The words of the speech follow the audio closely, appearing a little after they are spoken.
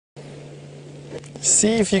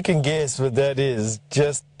See if you can guess what that is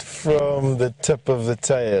just from the tip of the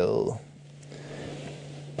tail.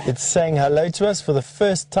 It's saying hello to us for the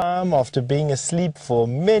first time after being asleep for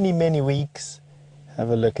many, many weeks. Have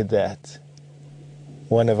a look at that.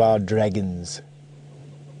 One of our dragons.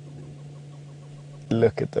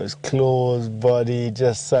 Look at those claws, body,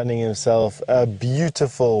 just sunning himself. A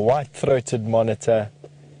beautiful white-throated monitor.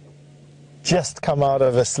 Just come out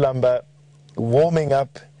of a slumber, warming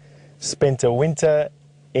up. Spent a winter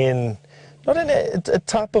in, not in a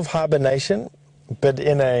type of hibernation, but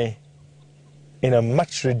in a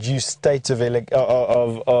much reduced state of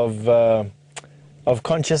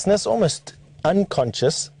consciousness, almost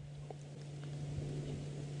unconscious.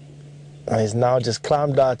 He's now just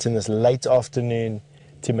climbed out in this late afternoon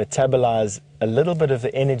to metabolize a little bit of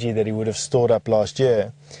the energy that he would have stored up last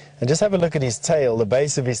year. And just have a look at his tail, the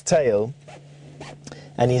base of his tail.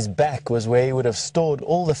 And his back was where he would have stored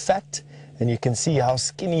all the fat, and you can see how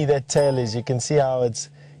skinny that tail is. You can see how it's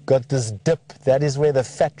got this dip. That is where the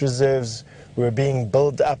fat reserves were being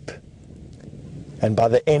built up. And by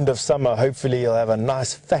the end of summer, hopefully he'll have a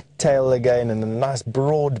nice fat tail again and a nice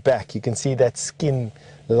broad back. You can see that skin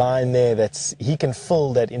line there. He can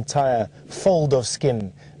fill that entire fold of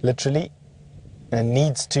skin, literally, and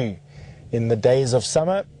needs to in the days of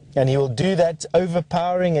summer. And he will do that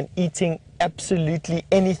overpowering and eating absolutely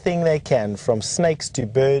anything they can, from snakes to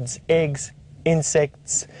birds, eggs,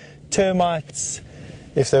 insects, termites.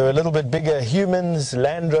 If they were a little bit bigger, humans,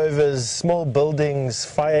 Land Rovers, small buildings,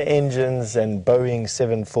 fire engines, and Boeing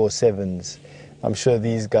 747s. I'm sure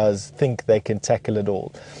these guys think they can tackle it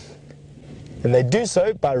all. And they do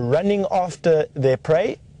so by running after their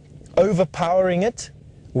prey, overpowering it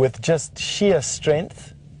with just sheer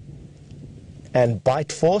strength and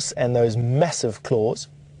bite force and those massive claws.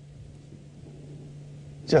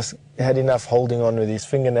 Just had enough holding on with his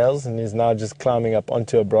fingernails and is now just climbing up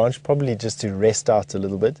onto a branch, probably just to rest out a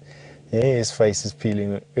little bit. Yeah, his face is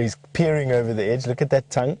peeling, he's peering over the edge. Look at that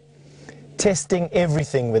tongue. Testing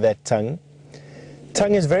everything with that tongue.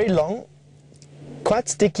 Tongue is very long, quite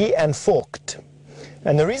sticky and forked.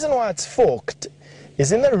 And the reason why it's forked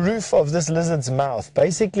is in the roof of this lizard's mouth,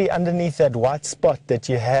 basically underneath that white spot that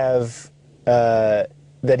you have, that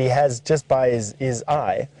he has just by his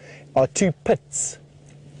eye, are two pits.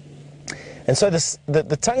 And so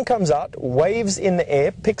the tongue comes out, waves in the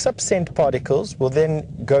air, picks up scent particles, will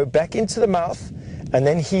then go back into the mouth, and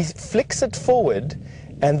then he flicks it forward,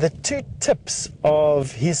 and the two tips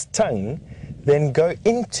of his tongue then go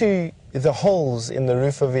into the holes in the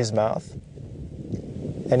roof of his mouth,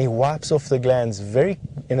 and he wipes off the glands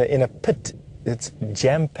in a pit that's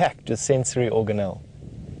jam-packed with sensory organelle.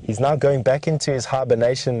 He's now going back into his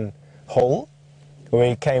hibernation hole, where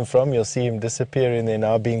he came from. You'll see him disappear in there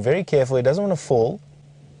now, being very careful. He doesn't want to fall.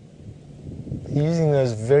 Using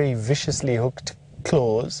those very viciously hooked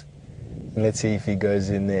claws. And let's see if he goes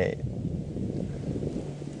in there.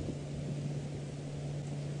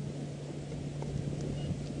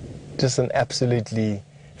 Just an absolutely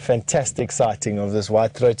fantastic sighting of this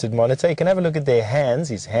white-throated monitor. You can have a look at their hands,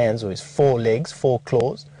 his four legs, four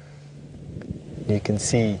claws. You can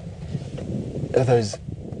see those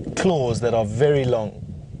claws that are very long.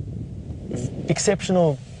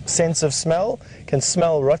 Exceptional sense of smell. Can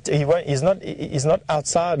smell rot. He's not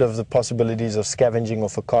outside of the possibilities of scavenging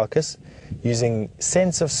off a carcass, using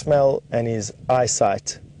sense of smell and his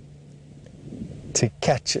eyesight to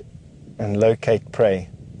catch and locate prey.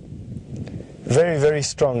 Very, very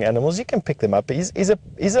strong animals. You can pick them up. He's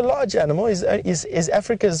a large animal. He's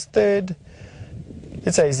Africa's third,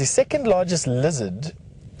 let's say, he's the second largest lizard,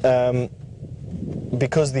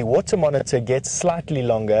 because the water monitor gets slightly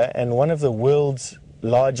longer, and one of the world's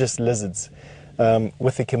largest lizards,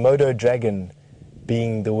 with the Komodo dragon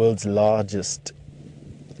being the world's largest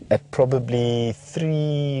at probably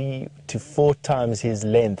 3 to 4 times his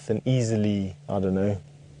length and easily, I don't know,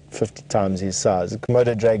 50 times his size. The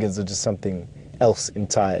Komodo dragons are just something else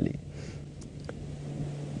entirely.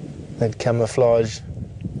 That camouflage,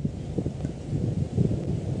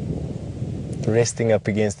 resting up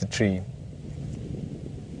against the tree.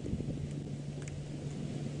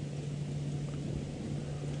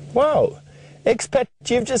 Wow, expat,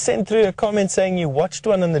 you've just sent through a comment saying you watched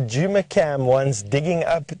one on the Juma cam once digging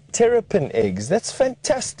up terrapin eggs. That's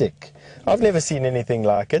fantastic. I've never seen anything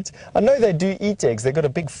like it. I know they do eat eggs. They've got a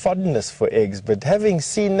big fondness for eggs, but having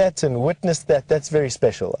seen that and witnessed that, that's very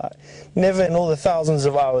special. Never in all the thousands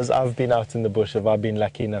of hours I've been out in the bush have I been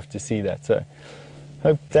lucky enough to see that. So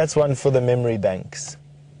hope that's one for the memory banks.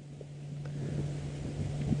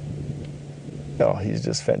 Oh, he's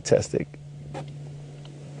just fantastic.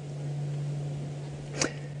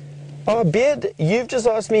 Oh, Beard, you've just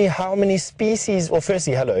asked me how many species, well,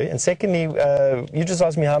 firstly, hello, and secondly, you just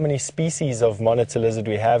asked me how many species of monitor lizard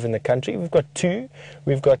we have in the country. We've got two.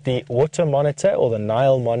 We've got the water monitor, or the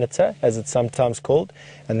Nile monitor, as it's sometimes called,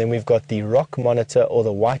 and then we've got the rock monitor, or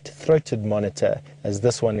the white-throated monitor, as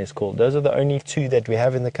this one is called. Those are the only two that we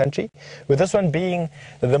have in the country, with this one being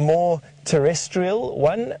the more terrestrial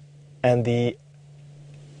one, and the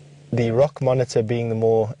rock monitor being the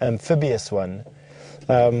more amphibious one.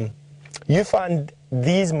 You find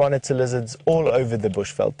these monitor lizards all over the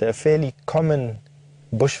bushveld. They're a fairly common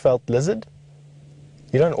bushveld lizard.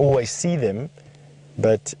 You don't always see them,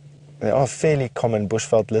 but they are a fairly common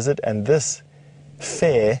bushveld lizard. And this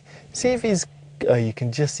fair, see if he's, oh, you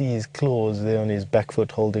can just see his claws there on his back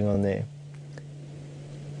foot holding on there.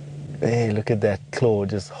 Hey, look at that claw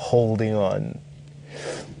just holding on.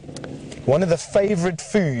 One of the favorite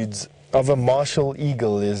foods of a martial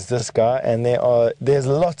eagle is this guy, and there's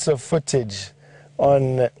lots of footage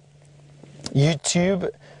on YouTube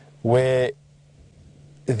where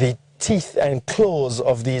the teeth and claws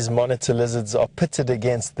of these monitor lizards are pitted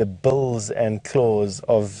against the bills and claws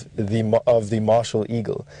of the martial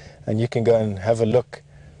eagle, and you can go and have a look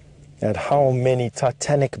at how many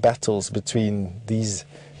titanic battles between these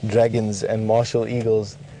dragons and martial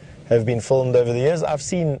eagles have been filmed over the years. I've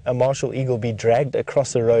seen a martial eagle be dragged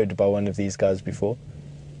across a road by one of these guys before.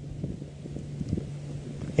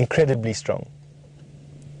 Incredibly strong.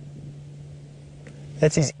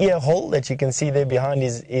 That's his ear hole that you can see there behind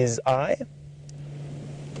his eye.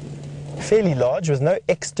 Fairly large with no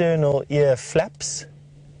external ear flaps.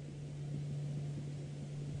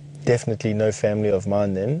 Definitely no family of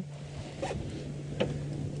mine then.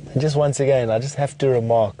 And just once again, I just have to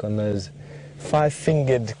remark on those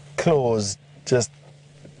five-fingered claws, just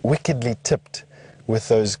wickedly tipped with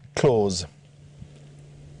those claws.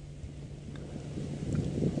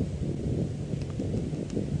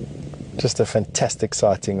 Just a fantastic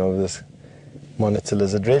sighting of this monitor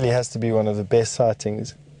lizard. Really has to be one of the best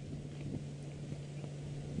sightings.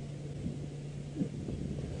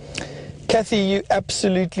 Kathy, you're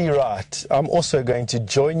absolutely right. I'm also going to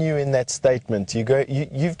join you in that statement.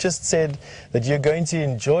 You've just said that you're going to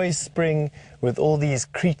enjoy spring with all these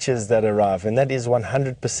creatures that arrive, and that is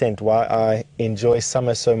 100% why I enjoy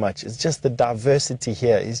summer so much. It's just the diversity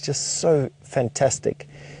here is just so fantastic.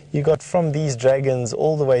 You got from these dragons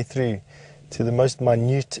all the way through to the most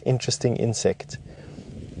minute, interesting insect.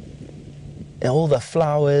 And all the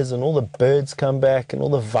flowers and all the birds come back, and all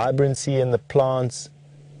the vibrancy in the plants.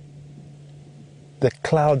 The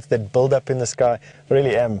clouds that build up in the sky. I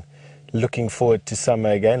really am looking forward to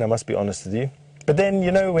summer again, I must be honest with you. But then,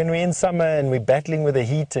 you know, when we're in summer and we're battling with the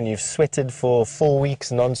heat and you've sweated for 4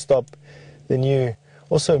 weeks non-stop, then you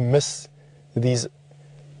also miss these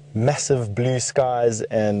massive blue skies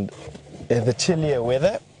and the chillier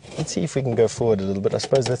weather. Let's see if we can go forward a little bit. I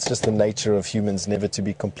suppose that's just the nature of humans, never to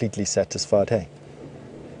be completely satisfied, hey?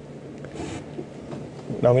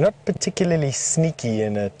 Now, we're not particularly sneaky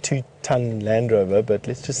in a 2-ton Land Rover, but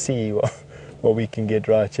let's just see what we can get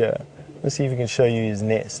right here. Let's see if we can show you his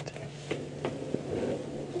nest.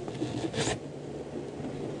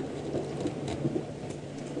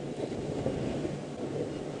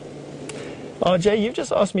 RJ, you've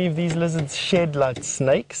just asked me if these lizards shed like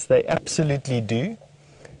snakes. They absolutely do.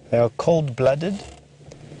 They are cold-blooded,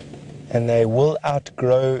 and they will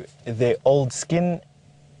outgrow their old skin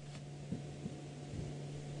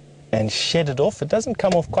and shed it off. It doesn't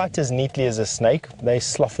come off quite as neatly as a snake. They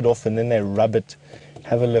slough it off and then they rub it.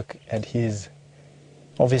 Have a look at his,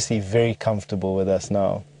 obviously very comfortable with us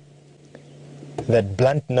now. That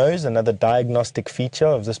blunt nose, another diagnostic feature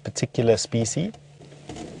of this particular species.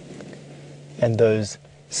 And those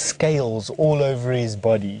scales all over his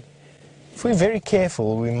body. If we're very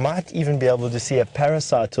careful, we might even be able to see a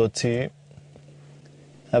parasite or two.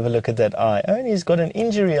 Have a look at that eye. Oh, and he's got an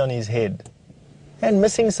injury on his head. And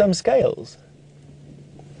missing some scales.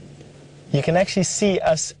 You can actually see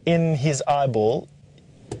us in his eyeball.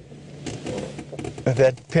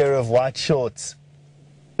 That pair of white shorts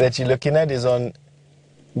that you're looking at is on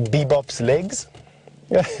Bebop's legs.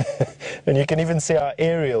 And you can even see our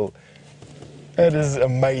aerial. That is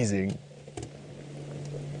amazing.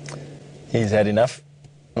 He's had enough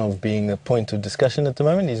of being the point of discussion at the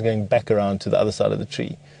moment. He's going back around to the other side of the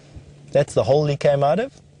tree. That's the hole he came out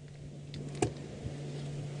of.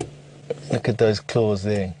 Look at those claws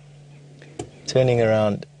there, turning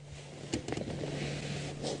around.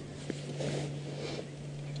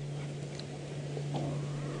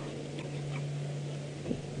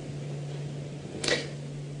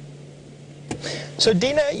 So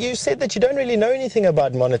Dina, you said that you don't really know anything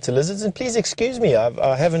about monitor lizards, and please excuse me,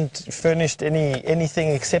 I haven't furnished anything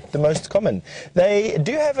except the most common. They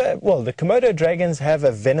do have the Komodo dragons have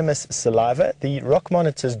a venomous saliva. The rock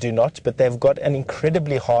monitors do not, but they've got an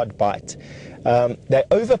incredibly hard bite. They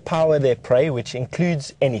overpower their prey, which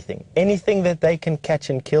includes anything. Anything that they can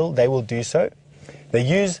catch and kill, they will do so. They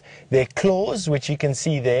use their claws, which you can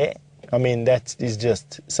see there. I mean, that is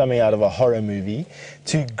just something out of a horror movie,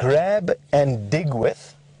 to grab and dig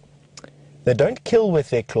with. They don't kill with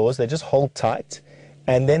their claws, they just hold tight,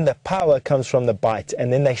 and then the power comes from the bite,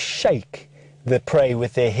 and then they shake the prey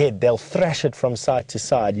with their head. They'll thrash it from side to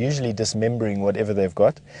side, usually dismembering whatever they've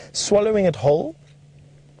got, swallowing it whole.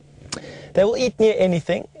 They will eat near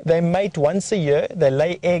anything. They mate once a year. They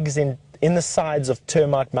lay eggs in the sides of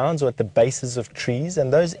termite mounds or at the bases of trees,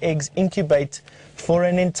 and those eggs incubate for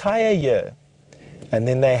an entire year, and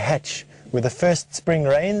then they hatch with the first spring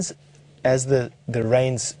rains. As the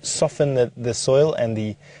rains soften the soil and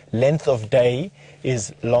the length of day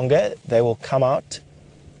is longer, they will come out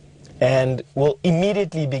and will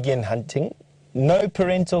immediately begin hunting. No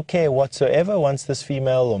parental care whatsoever once this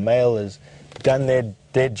female or male has done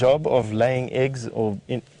their job of laying eggs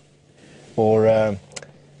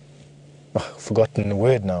I've forgotten the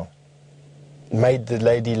word now. Made the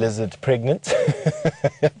lady lizard pregnant.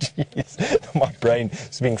 Jeez, my brain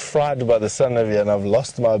is being fried by the sun over here, and I've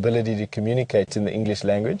lost my ability to communicate in the English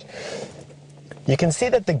language. You can see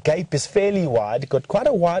that the gape is fairly wide, got quite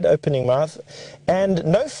a wide opening mouth, and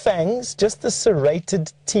no fangs, just the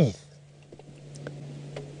serrated teeth.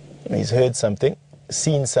 He's heard something,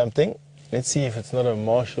 seen something. Let's see if it's not a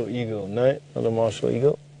martial eagle. No, not a martial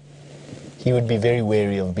eagle. He would be very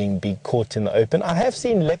wary of being caught in the open. I have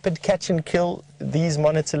seen leopard catch and kill these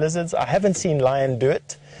monitor lizards. I haven't seen lion do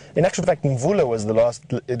it. In actual fact, Mvula was the last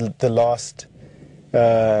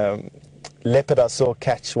leopard I saw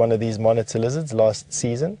catch one of these monitor lizards last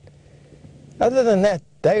season. Other than that,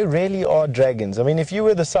 they really are dragons. I mean, if you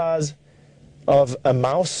were the size of a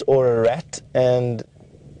mouse or a rat and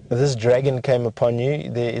this dragon came upon you,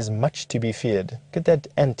 there is much to be feared. Look at that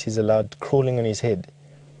ant he's allowed crawling on his head.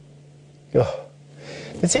 Oh.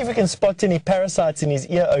 Let's see if we can spot any parasites in his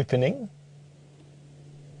ear opening.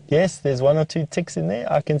 Yes, there's one or two ticks in there,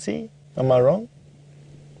 I can see. Am I wrong?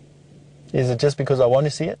 Is it just because I want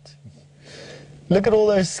to see it? Look at all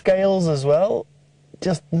those scales as well.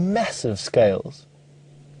 Just massive scales.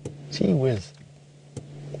 Gee whiz.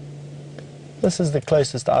 This is the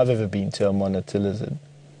closest I've ever been to a monitor lizard.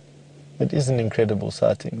 It is an incredible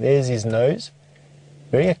sighting. There's his nose.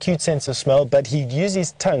 Very acute sense of smell, but he'd use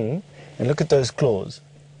his tongue. And look at those claws.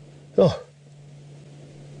 Oh,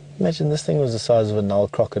 imagine this thing was the size of a Nile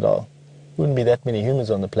crocodile. Wouldn't be that many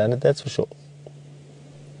humans on the planet, that's for sure.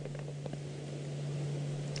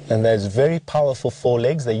 And those very powerful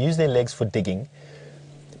forelegs, they use their legs for digging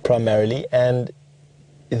primarily, and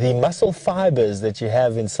the muscle fibers that you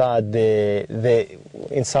have inside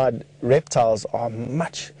inside reptiles are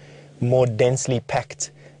much more densely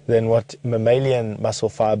packed than what mammalian muscle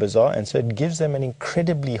fibers are, and so it gives them an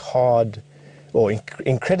incredibly hard or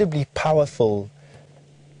incredibly powerful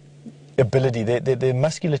ability. Their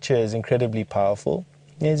musculature is incredibly powerful.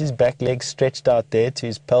 There's his back leg stretched out there to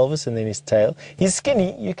his pelvis and then his tail. He's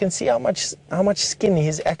skinny. You can see how much skin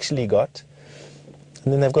he's actually got.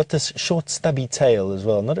 And then they've got this short stubby tail as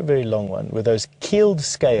well, not a very long one, with those keeled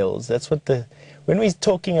scales. That's what when we're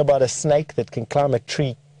talking about a snake that can climb a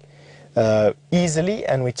tree easily,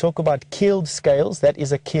 and we talk about keeled scales, that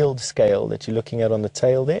is a keeled scale that you're looking at on the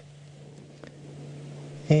tail there.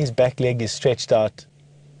 His back leg is stretched out,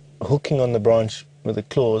 hooking on the branch with the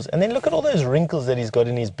claws, and then look at all those wrinkles that he's got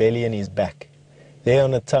in his belly and his back. There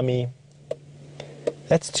on the tummy.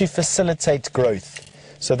 That's to facilitate growth.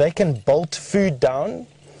 So they can bolt food down,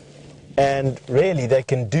 and really they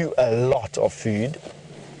can do a lot of food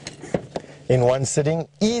in one sitting,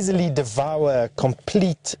 easily devour a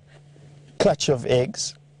complete clutch of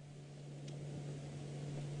eggs.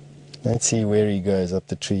 Let's see where he goes up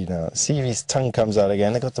the tree now. See if his tongue comes out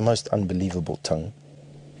again. They've got the most unbelievable tongue.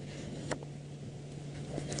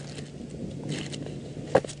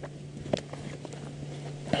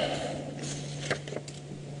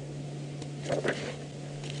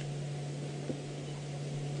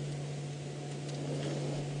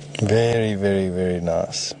 Very, very, very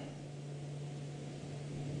nice.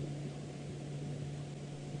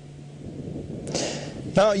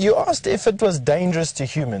 Now, you asked if it was dangerous to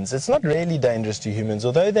humans. It's not really dangerous to humans,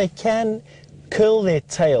 although they can curl their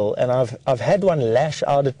tail, and I've had one lash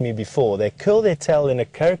out at me before. They curl their tail in a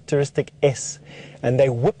characteristic S, and they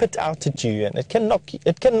whip it out at you, and it can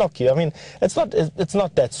knock you. I mean, it's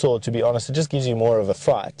not that sore, to be honest. It just gives you more of a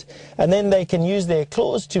fright. And then they can use their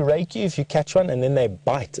claws to rake you if you catch one, and then they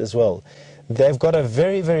bite as well. They've got a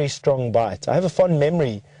very, very strong bite. I have a fond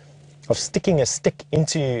memory of sticking a stick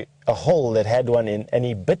into a hole that had one in, and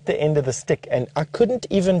he bit the end of the stick, and I couldn't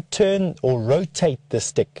even turn or rotate the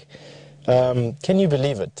stick. Can you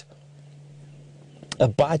believe it? A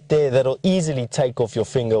bite there that'll easily take off your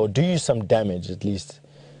finger or do you some damage, at least,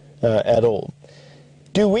 at all.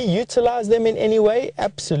 Do we utilize them in any way?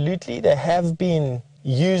 Absolutely. They have been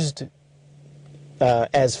used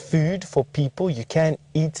as food for people. You can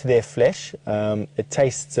eat their flesh. It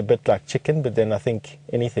tastes a bit like chicken, but then I think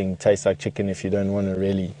anything tastes like chicken if you don't want to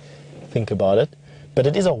really think about it. But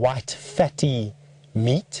it is a white, fatty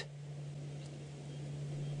meat.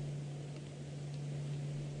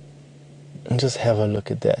 And just have a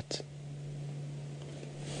look at that.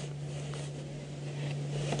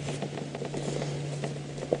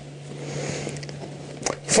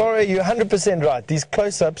 Farah, you're 100% right. These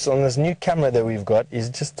close-ups on this new camera that we've got is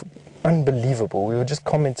just unbelievable. We were just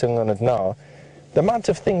commenting on it now. The amount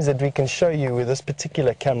of things that we can show you with this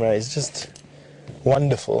particular camera is just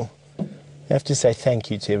wonderful. I have to say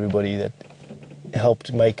thank you to everybody that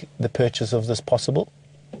helped make the purchase of this possible.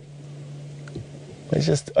 It's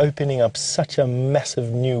just opening up such a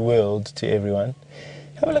massive new world to everyone.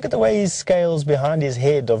 Have a look at the way his scales behind his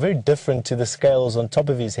head are very different to the scales on top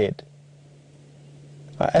of his head.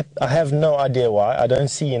 I have no idea why. I don't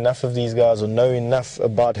see enough of these guys or know enough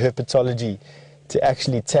about herpetology to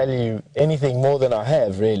actually tell you anything more than I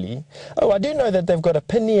have, really. Oh, I do know that they've got a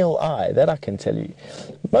pineal eye. That I can tell you.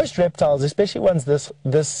 Most reptiles, especially ones this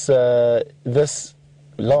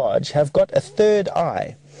large, have got a third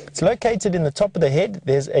eye. It's located in the top of the head.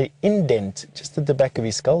 There's an indent just at the back of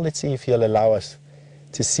his skull. Let's see if he'll allow us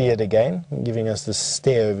to see it again, giving us the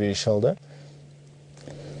stare over his shoulder.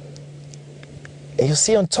 And you'll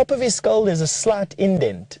see on top of his skull there's a slight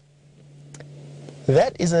indent.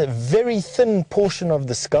 That is a very thin portion of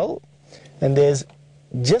the skull, and there's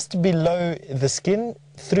just below the skin,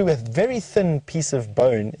 through a very thin piece of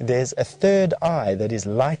bone, there's a third eye that is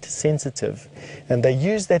light sensitive, and they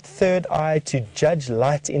use that third eye to judge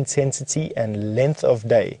light intensity and length of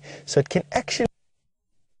day. So it can actually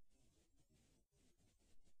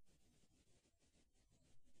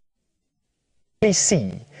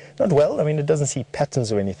see, not well, I mean it doesn't see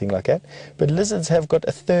patterns or anything like that, but lizards have got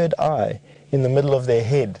a third eye in the middle of their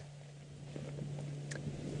head.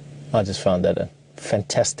 I just found that a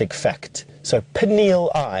fantastic fact. So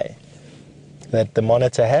pineal eye that the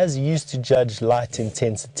monitor has used to judge light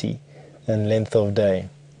intensity and length of day.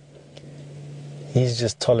 He's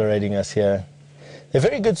just tolerating us here. They're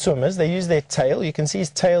very good swimmers. They use their tail. You can see his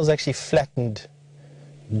tail's actually flattened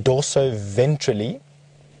dorso-ventrally,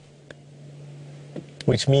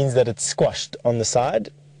 which means that it's squashed on the side.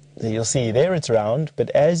 So you'll see there it's round, but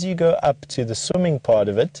as you go up to the swimming part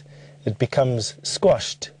of it, it becomes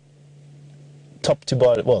squashed top to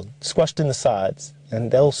bottom, well, squashed in the sides, and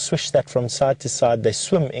they'll swish that from side to side. They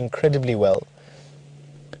swim incredibly well.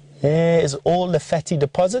 There's all the fatty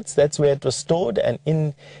deposits. That's where it was stored, and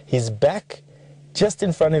in his back, just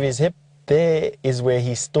in front of his hip, there is where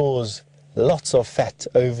he stores lots of fat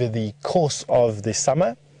over the course of the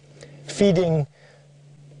summer, feeding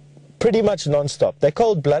pretty much non-stop. They're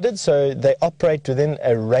cold-blooded, so they operate within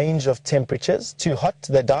a range of temperatures. Too hot,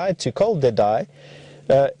 they die. Too cold, they die.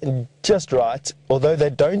 Just right, although they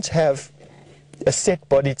don't have a set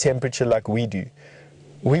body temperature like we do.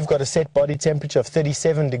 We've got a set body temperature of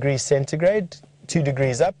 37 degrees centigrade, 2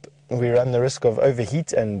 degrees up, we run the risk of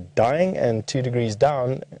overheat and dying, and 2 degrees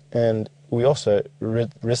down, and we also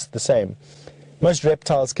risk the same. Most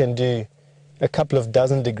reptiles can do a couple of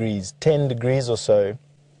dozen degrees, 10 degrees or so,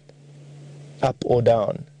 up or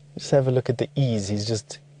down. Just have a look at the ease. He's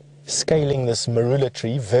just scaling this marula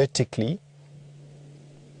tree vertically.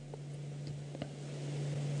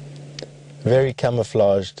 Very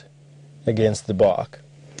camouflaged against the bark.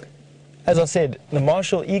 As I said, the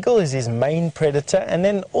martial eagle is his main predator, and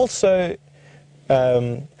then also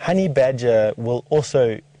honey badger will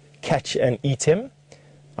also catch and eat him.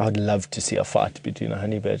 I'd love to see a fight between a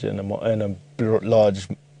honey badger and a large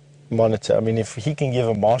monitor. I mean, if he can give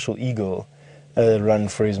a martial eagle a run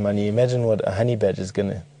for his money, imagine what a honey badger is going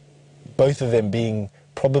to... Both of them being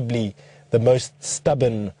probably the most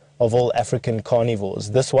stubborn of all African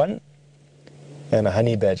carnivores. This one and a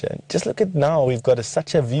honey badger. Just look at now, we've got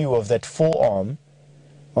such a view of that forearm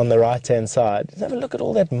on the right-hand side. Just have a look at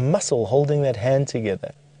all that muscle holding that hand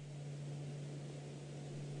together.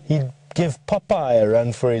 He'd give Popeye a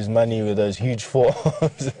run for his money with those huge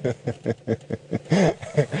forearms.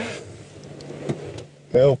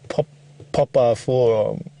 Well, Popeye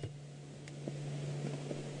forearm.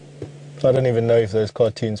 I don't even know if those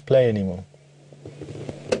cartoons play anymore.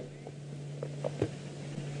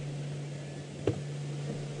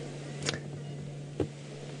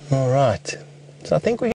 All right. So I think we